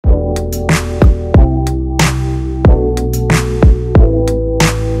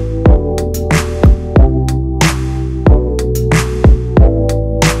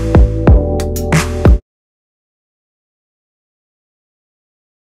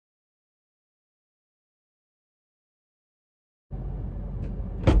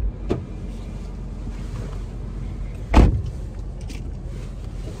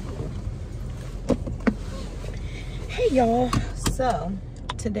Y'all, so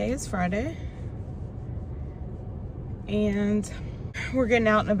today is Friday and we're getting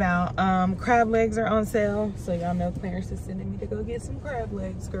out and about. Crab legs are on sale, so y'all know Clarence is sending me to go get some crab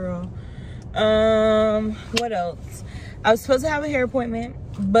legs, girl. What else? I was supposed to have a hair appointment,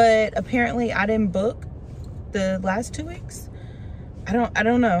 but apparently I didn't book the last 2 weeks. I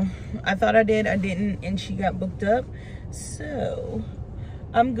don't know. I thought I did, I didn't, and she got booked up. So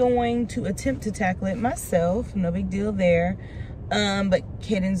I'm going to attempt to tackle it myself. No big deal there. But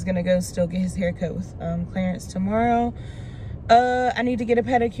Caden's gonna go still get his haircut with Clarence tomorrow. I need to get a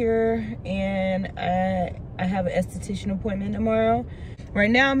pedicure, and I have an esthetician appointment tomorrow. Right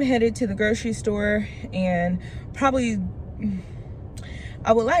now I'm headed to the grocery store, and probably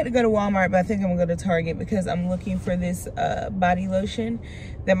I would like to go to Walmart, but I think I'm gonna go to Target because I'm looking for this body lotion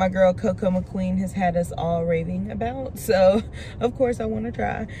that my girl Coco McQueen has had us all raving about. So of course I want to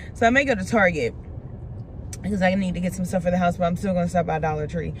try. So I may go to Target because I need to get some stuff for the house, but I'm still gonna stop by Dollar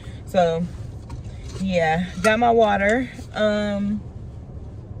Tree. So yeah, got my water. And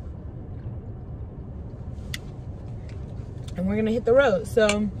we're gonna hit the road. So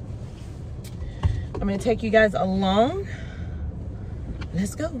I'm gonna take you guys along.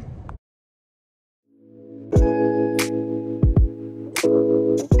 Let's go.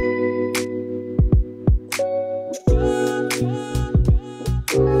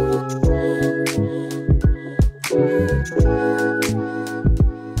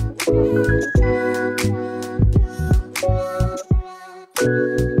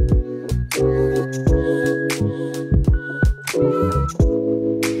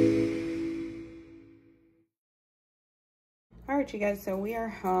 Alright, you guys, so we are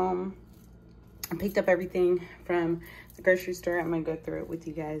home. I picked up everything from the grocery store. I'm gonna go through it with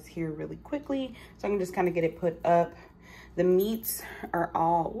you guys here really quickly so I can just kind of get it put up. The meats are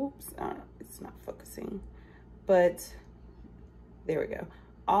all, oops, it's not focusing, but there we go.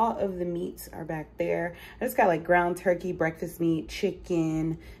 All of the meats are back there. I just got like ground turkey, breakfast meat,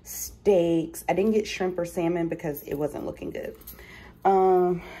 chicken, steaks. I didn't get shrimp or salmon because it wasn't looking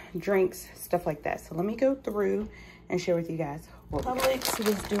good. Drinks, stuff like that. So let me go through and share with you guys. Publix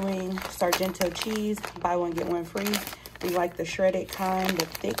was doing Sargento cheese, buy one get one free. We like the shredded kind, the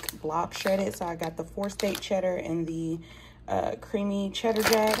thick block shredded. So I got the 4-state cheddar and the creamy cheddar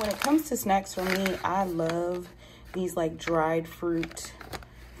jack. When it comes to snacks for me, I love these like dried fruit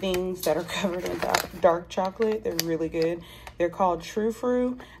things that are covered in dark chocolate. They're really good. They're called True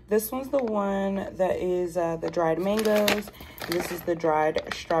Fruit. This one's the one that is the dried mangoes. This is the dried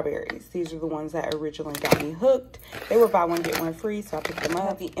strawberries. These are the ones that originally got me hooked. They were buy one get one free, so I picked them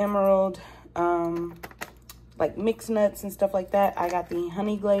up. The emerald, like mixed nuts and stuff like that. I got the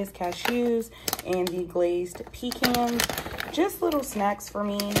honey glazed cashews and the glazed pecans. Just little snacks for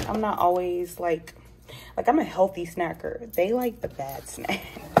me. I'm not always like I'm a healthy snacker. They like the bad snacks.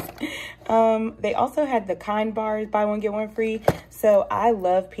 They also had the Kind bars, buy one get one free. So I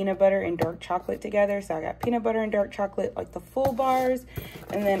love peanut butter and dark chocolate together. So I got peanut butter and dark chocolate, like the full bars.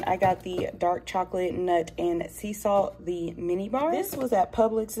 And then I got the dark chocolate nut and sea salt, the mini bar. This was at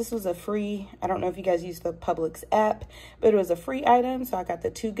Publix. This was a free, I don't know if you guys use the Publix app, but it was a free item. So I got the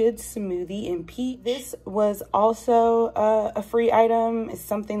Too Good smoothie in peach. This was also a free item. It's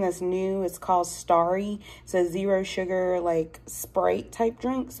something that's new. It's called Starry. It's a zero sugar, like Sprite type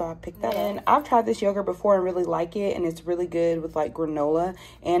drink. So I picked that up. And I've tried this yogurt before and really like it, and it's really good with like granola,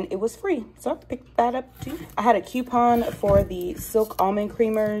 and it was free, so I picked that up too. I had a coupon for the Silk almond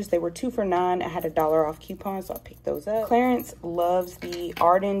creamers. They were 2 for $9. I had a $1 off coupon, so I picked those up. Clarence loves the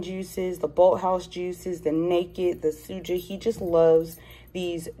Arden juices, the Bolt House juices, the Naked, the Suja. He just loves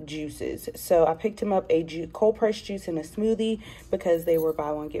these juices, so I picked him up a cold pressed juice and a smoothie because they were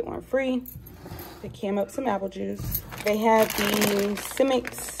buy one get one free. Picked him up some apple juice. They had the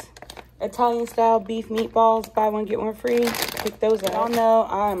Simix Italian style beef meatballs, buy one get one free. Pick those up. Y'all know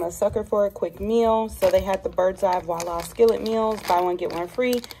I'm a sucker for a quick meal, so they had the Bird's Eye Voila skillet meals, buy one get one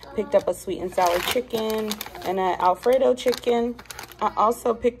free. Picked up a sweet and sour chicken and an Alfredo chicken. I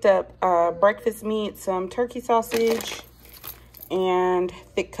also picked up breakfast meat, some turkey sausage, and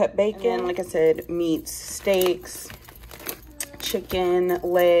thick cut bacon. And then, like I said, meats, steaks, chicken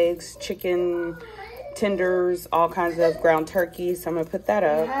legs, chicken tenders, all kinds of ground turkey. So I'm gonna put that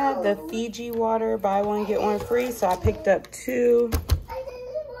up. I had the Fiji water, buy one get one free, so I picked up 2.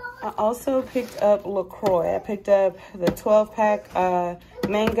 I also picked up LaCroix. I picked up the 12-pack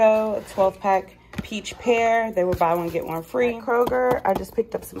mango, a 12-pack peach pear. They were buy one get one free. At Kroger, I just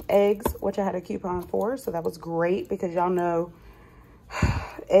picked up some eggs, which I had a coupon for, so that was great because y'all know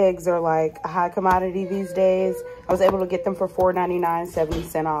eggs are like a high commodity these days. I was able to get them for $4.99,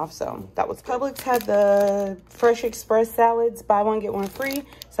 70% off. So that was good. Publix had the Fresh Express salads, buy one, get one free.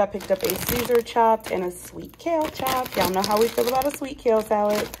 So I picked up a Caesar chopped and a sweet kale chopped. Y'all know how we feel about a sweet kale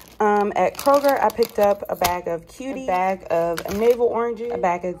salad. At Kroger, I picked up a bag of Cutie, a bag of navel oranges, a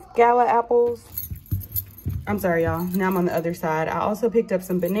bag of Gala apples. I'm sorry, y'all. Now I'm on the other side. I also picked up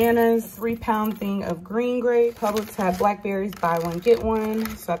some bananas, a 3-pound thing of green grape. Publix had blackberries, buy one, get one.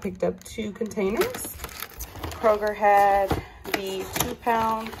 So I picked up 2 containers. Kroger had the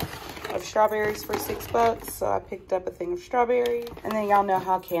 2-pound of strawberries for $6. So I picked up a thing of strawberries. And then y'all know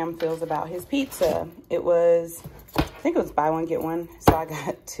how Cam feels about his pizza. It was, I think it was buy one, get one. So I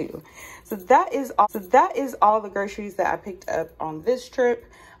got 2. So that is all the groceries that I picked up on this trip.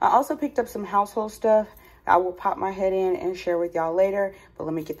 I also picked up some household stuff. I will pop my head in and share with y'all later, but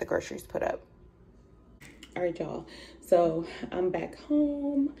let me get the groceries put up. All right, y'all. So I'm back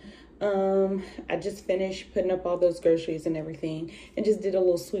home. I just finished putting up all those groceries and everything and just did a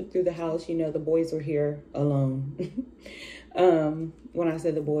little sweep through the house. You know, the boys were here alone. When I say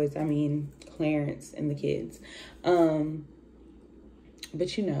the boys, I mean Clarence and the kids.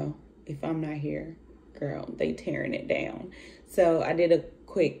 But you know, if I'm not here, girl, they tearing it down. So I did a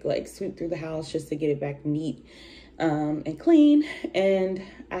quick like sweep through the house just to get it back neat and clean. And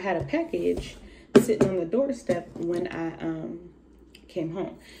I had a package sitting on the doorstep when I came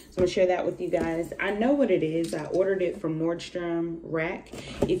home. So I'm gonna share that with you guys. I know what it is. I ordered it from Nordstrom Rack.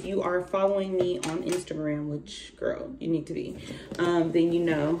 If you are following me on Instagram, which girl, you need to be, then you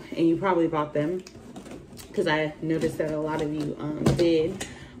know, and you probably bought them because I noticed that a lot of you did.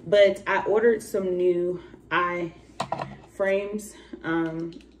 But I ordered some new eye frames.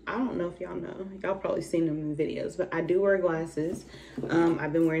 I don't know if y'all know, y'all probably seen them in videos, but I do wear glasses.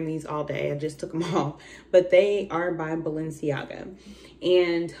 I've been wearing these all day. I just took them off, but they are by Balenciaga.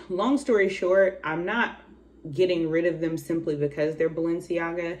 And long story short, I'm not getting rid of them simply because they're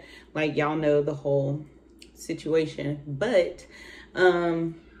Balenciaga. Like, y'all know the whole situation, but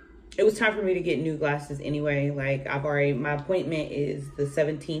it was time for me to get new glasses anyway. Like, my appointment is the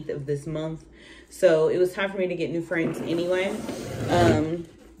 17th of this month. So it was time for me to get new frames anyway.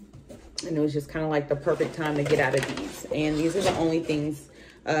 And it was just kind of like the perfect time to get out of these. And these are the only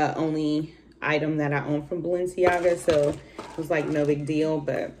item that I own from Balenciaga. So it was like no big deal,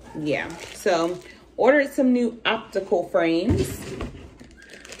 but yeah. So ordered some new optical frames.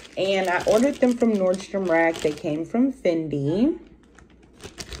 And I ordered them from Nordstrom Rack. They came from Fendi.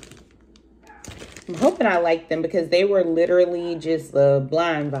 I'm hoping I like them because they were literally just a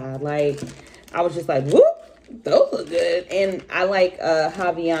blind buy. Like, I was just like, whoop, those look good. And I like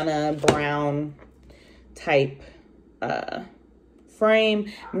Javiana brown type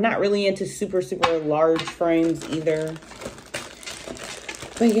frame. I'm not really into super large frames either.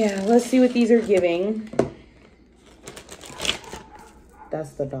 But yeah, let's see what these are giving.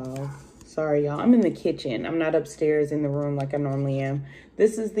 That's the dog. Sorry, y'all. I'm in the kitchen. I'm not upstairs in the room like I normally am.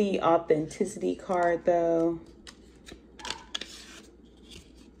 This is the authenticity card, though.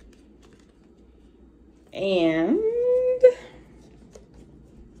 And let's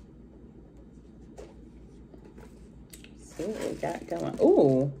see what we got going.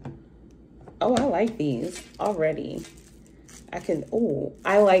 Ooh. Oh, I like these already. I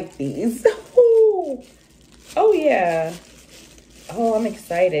like these. Ooh. Oh, yeah. Oh, I'm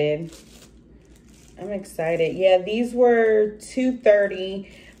excited. Yeah, these were $230,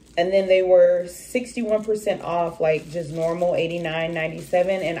 and then they were 61% off, like just normal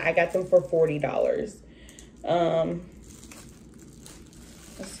 $89.97, and I got them for $40.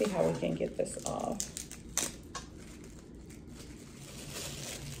 Let's see how we can get this off.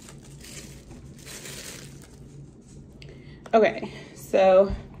 Okay,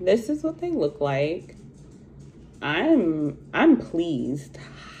 so this is what they look like. I'm pleased,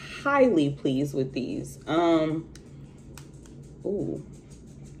 highly pleased with these. Ooh,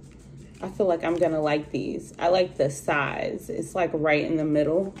 I feel like I'm gonna like these. I like the size. It's like right in the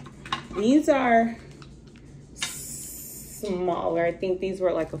middle. These are smaller. I think these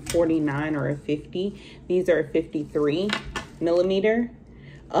were like a 49 or a 50. These are a 53 millimeter.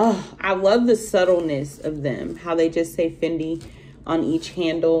 Oh, I love the subtleness of them. How they just say Fendi on each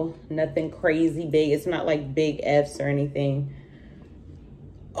handle. Nothing crazy big. It's not like big F's or anything.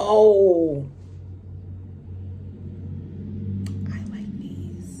 Oh,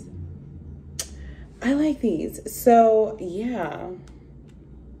 I like these. So yeah.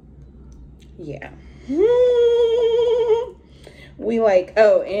 We like,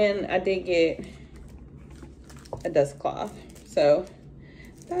 oh, and I did get a dust cloth, so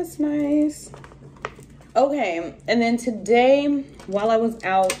that's nice. Okay, and then today, while I was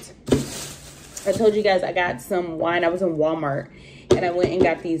out, I told you guys I got some wine. I was in Walmart, and I went and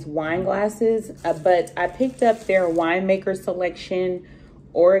got these wine glasses, but I picked up their winemaker selection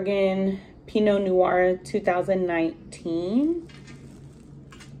Oregon Pinot Noir 2019.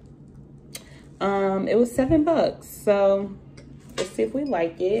 It was $7, so let's see if we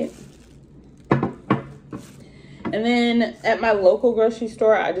like it. And then at my local grocery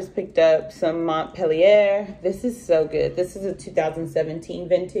store, I just picked up some Montpellier. This is so good. This is a 2017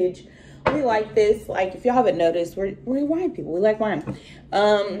 vintage. We like this. Like, if y'all haven't noticed, we're wine people. We like wine.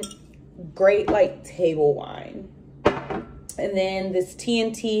 Great, like, table wine. And then this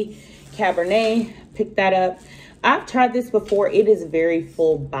TNT Cabernet, picked that up. I've tried this before. It is very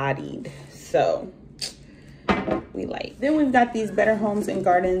full-bodied, so we like. Then we've got these Better Homes and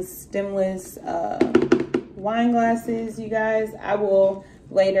Gardens stemless wine glasses, you guys. I will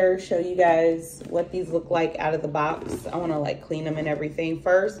later show you guys what these look like out of the box. I want to like clean them and everything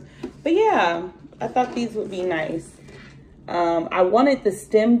first, but yeah, I thought these would be nice. I wanted the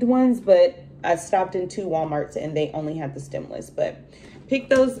stemmed ones, but I stopped in 2 Walmarts and they only had the stemless, but picked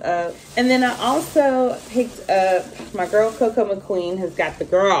those up. And then I also picked up, my girl Coco McQueen has got the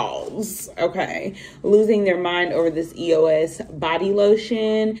girls, okay, losing their mind over this EOS body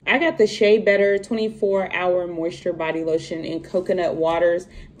lotion. I got the Shea Better 24-hour moisture body lotion in coconut waters.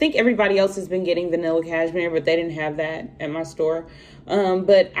 I think everybody else has been getting vanilla cashmere, but they didn't have that at my store.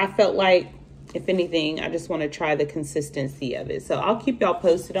 But I felt like, if anything, I just want to try the consistency of it. So I'll keep y'all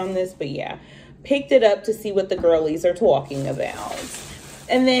posted on this, but yeah, picked it up to see what the girlies are talking about.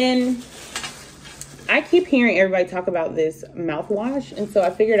 And then I keep hearing everybody talk about this mouthwash, and so I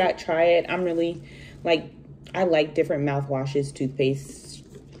figured I'd try it. I'm really like, I like different mouthwashes, toothpaste,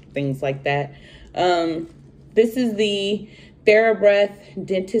 things like that. This is the TheraBreath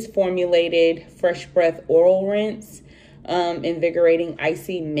Dentist Formulated Fresh Breath Oral Rinse. Invigorating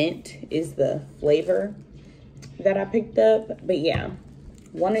Icy Mint is the flavor that I picked up. But yeah,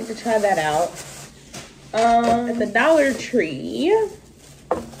 wanted to try that out. At the Dollar Tree,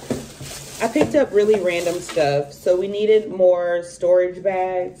 I picked up really random stuff. So we needed more storage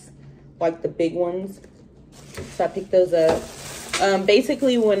bags, like the big ones. So I picked those up.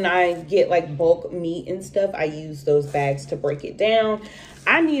 Basically, when I get like bulk meat and stuff, I use those bags to break it down.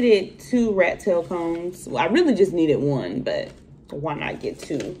 I needed 2 rat tail combs. Well, I really just needed 1, but why not get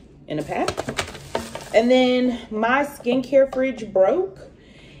 2 in a pack? And then my skincare fridge broke.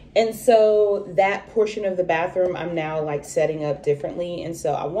 And so that portion of the bathroom, I'm now like setting up differently. And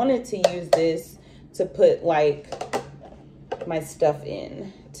so I wanted to use this to put like my stuff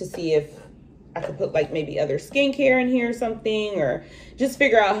in, to see if I could put like maybe other skincare in here or something, or just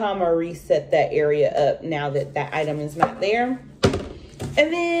figure out how I'm gonna reset that area up now that that item is not there.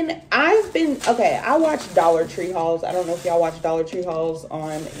 And then I watch Dollar Tree hauls. I don't know if y'all watch Dollar Tree hauls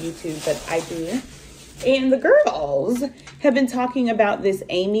on YouTube, but I do. And the girls have been talking about this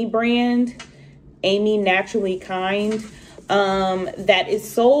Amy brand, Amy Naturally Kind, that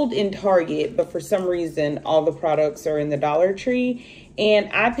is sold in Target, but for some reason, all the products are in the Dollar Tree. And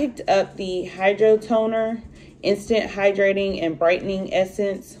I picked up the Hydro Toner, Instant Hydrating and Brightening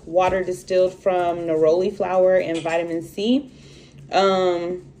Essence, water distilled from neroli flower and vitamin C.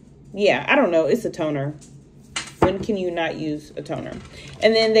 Yeah, I don't know. It's a toner. When can you not use a toner?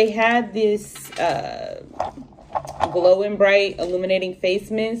 And then they had this Glow and Bright Illuminating Face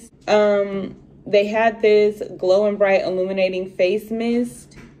Mist. They had this Glow and Bright Illuminating Face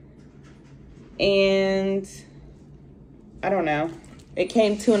Mist. And I don't know. It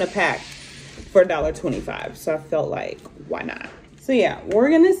came 2 in a pack for $1.25. So I felt like, why not? So yeah, we're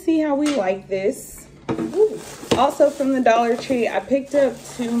going to see how we like this. Ooh. Also from the Dollar Tree, I picked up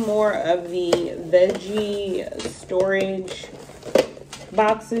 2 more of the veggie storage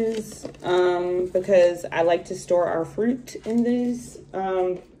boxes because I like to store our fruit in these.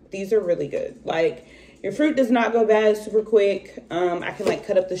 These are really good. Like, your fruit does not go bad super quick. I can like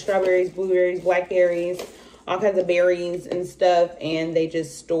cut up the strawberries, blueberries, blackberries, all kinds of berries and stuff, and they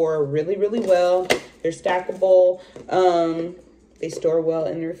just store really, really well. They're stackable. They store well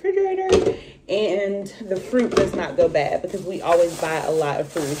in the refrigerator, and the fruit does not go bad because we always buy a lot of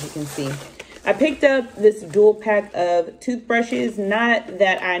fruit, as you can see. I picked up this dual pack of toothbrushes. Not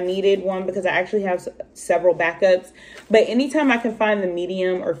that I needed one because I actually have several backups, but anytime I can find the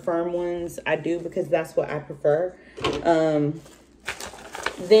medium or firm ones, I do, because that's what I prefer.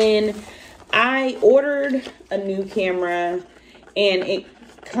 Then I ordered a new camera, and it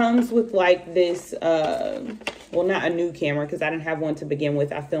comes with like this, well, not a new camera because I didn't have one to begin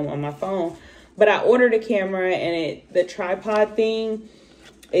with. I film on my phone, but I ordered a camera, and the tripod thing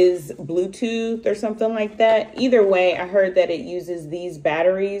is Bluetooth or something like that. Either way, I heard that it uses these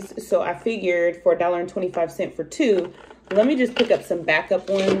batteries. So I figured for $1.25 for two, let me just pick up some backup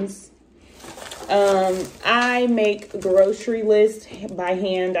ones. I make grocery lists by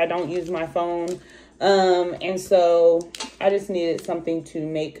hand. I don't use my phone. And so I just needed something to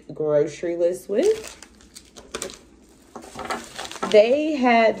make grocery lists with. They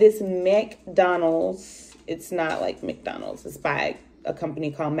had this McDonald's. It's not like McDonald's. It's by a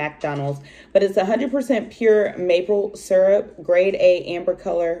company called McDonald's, but it's 100% pure maple syrup, grade A, amber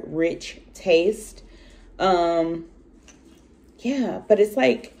color, rich taste. Yeah, but it's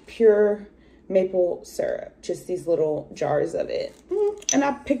like pure maple syrup, just these little jars of it. And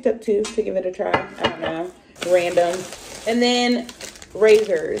I picked up two to give it a try. I don't know, random. And then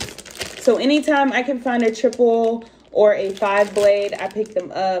razors. So anytime I can find a triple or a 5-blade, I pick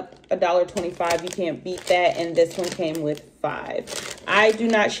them up. $1.25, you can't beat that. And this one came with 5. I do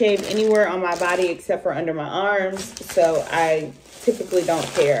not shave anywhere on my body except for under my arms, so I typically don't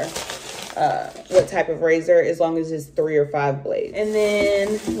care what type of razor, as long as it's 3 or 5 blades. And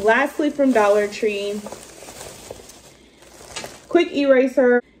then lastly, from Dollar Tree, quick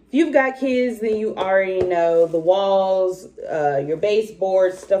eraser. If you've got kids, then you already know the walls, your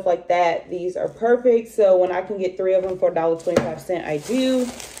baseboards, stuff like that. These are perfect. So when I can get 3 of them for $1.25, I do.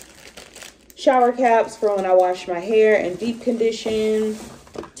 Shower caps for when I wash my hair and deep condition.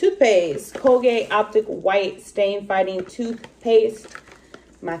 Toothpaste, Colgate Optic White Stain Fighting Toothpaste.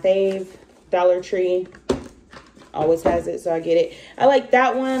 My fave. Dollar Tree always has it, so I get it. I like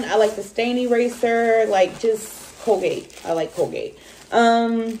that one. I like the stain eraser, like just Colgate. I like Colgate.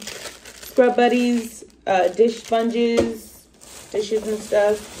 Scrub Buddies, dish sponges, dishes and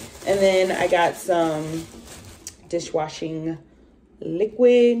stuff. And then I got some dishwashing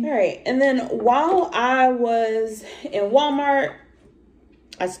liquid. All right, and then while I was in Walmart,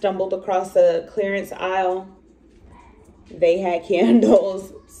 I stumbled across a clearance aisle. They had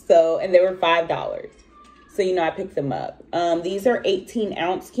candles, and they were $5. So, you know, I picked them up. These are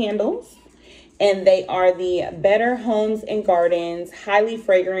 18-ounce candles, and they are the Better Homes and Gardens Highly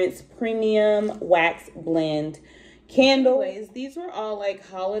Fragrance Premium Wax Blend candles. These were all like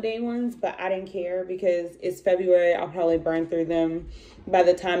holiday ones, but I didn't care because it's February. I'll probably burn through them. By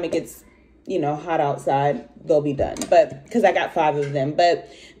the time it gets, you know, hot outside, they'll be done. But because I got 5 of them. But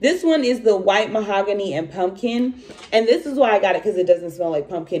this one is the white mahogany and pumpkin. And this is why I got it, because it doesn't smell like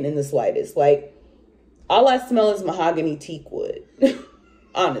pumpkin in the slightest. Like, all I smell is mahogany teak wood.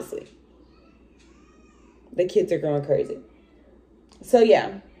 Honestly. The kids are going crazy. So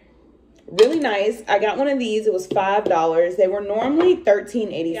yeah, really nice. I got one of these. It was $5. They were normally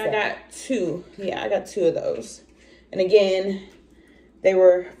 $13.87. I got 2. Yeah, I got 2 of those. And again, they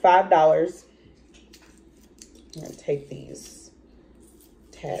were $5. I'm gonna take these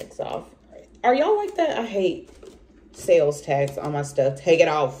tags off. Are y'all like that? I hate sales tags on my stuff. Take it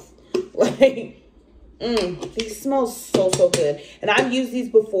off. Like, these smell so good. And I've used these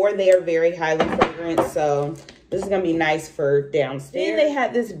before. They are very highly fragrant, so this is gonna be nice for downstairs. Then they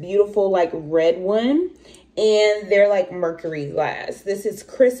had this beautiful like red one, and they're like mercury glass. This is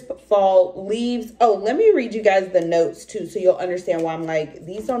Crisp Fall Leaves. Oh, let me read you guys the notes too, so you'll understand why I'm like,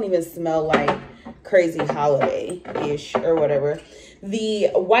 these don't even smell like crazy holiday-ish or whatever. The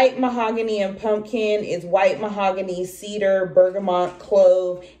white mahogany and pumpkin is white mahogany, cedar, bergamot,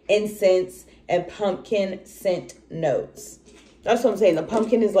 clove, incense, and pumpkin scent notes. That's what I'm saying. The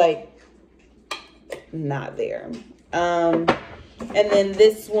pumpkin is like not there. And then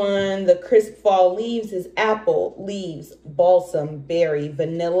this one, the Crisp Fall Leaves, is apple, leaves, balsam, berry,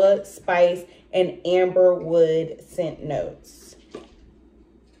 vanilla, spice, and amber wood scent notes.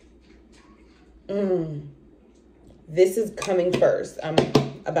 This is coming first. I'm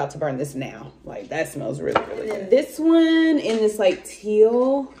about to burn this now. Like, that smells really good. This one in this like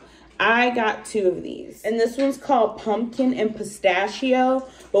teal, I got 2 of these. And this one's called Pumpkin and Pistachio.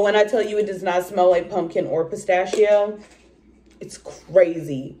 But when I tell you it does not smell like pumpkin or pistachio, it's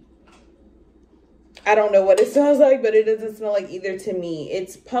crazy. I don't know what it smells like, but it doesn't smell like either to me.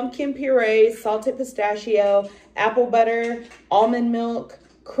 It's pumpkin puree, salted pistachio, apple butter, almond milk,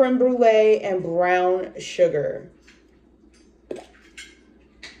 creme brulee, and brown sugar.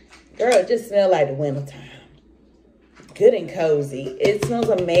 Girl, it just smells like the wintertime. Good and cozy. It smells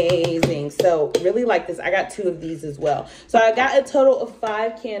amazing. So really like this. I got 2 of these as well. So I got a total of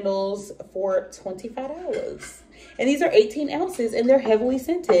 5 candles for $25. And these are 18 ounces and they're heavily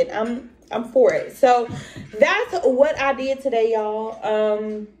scented. I'm for it. So that's what I did today, y'all.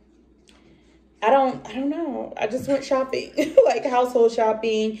 I don't know. I just went shopping, like household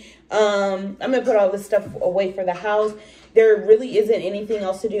shopping. I'm gonna put all this stuff away for the house. There really isn't anything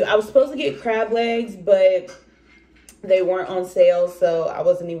else to do. I was supposed to get crab legs, but they weren't on sale, so I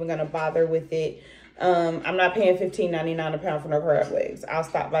wasn't even gonna bother with it. I'm not paying $15.99 a pound for no crab legs. I'll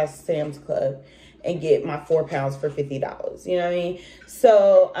stop by Sam's Club and get my 4 pounds for $50. You know what I mean?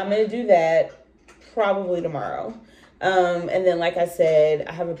 So I'm gonna do that probably tomorrow. And then, like I said,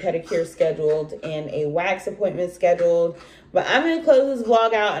 I have a pedicure scheduled and a wax appointment scheduled. But I'm going to close this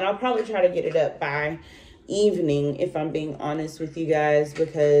vlog out, and I'll probably try to get it up by evening, if I'm being honest with you guys,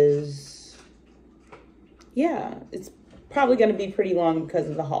 because, yeah, it's probably going to be pretty long because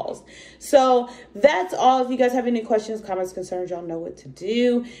of the hauls. So that's all. If you guys have any questions, comments, concerns, y'all know what to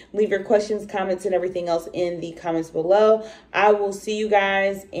do. Leave your questions, comments, and everything else in the comments below. I will see you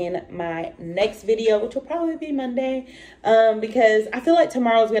guys in my next video, which will probably be Monday, because I feel like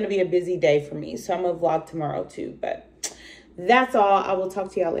tomorrow is going to be a busy day for me. So I'm going to vlog tomorrow too. But that's all. I will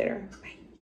talk to y'all later. Bye.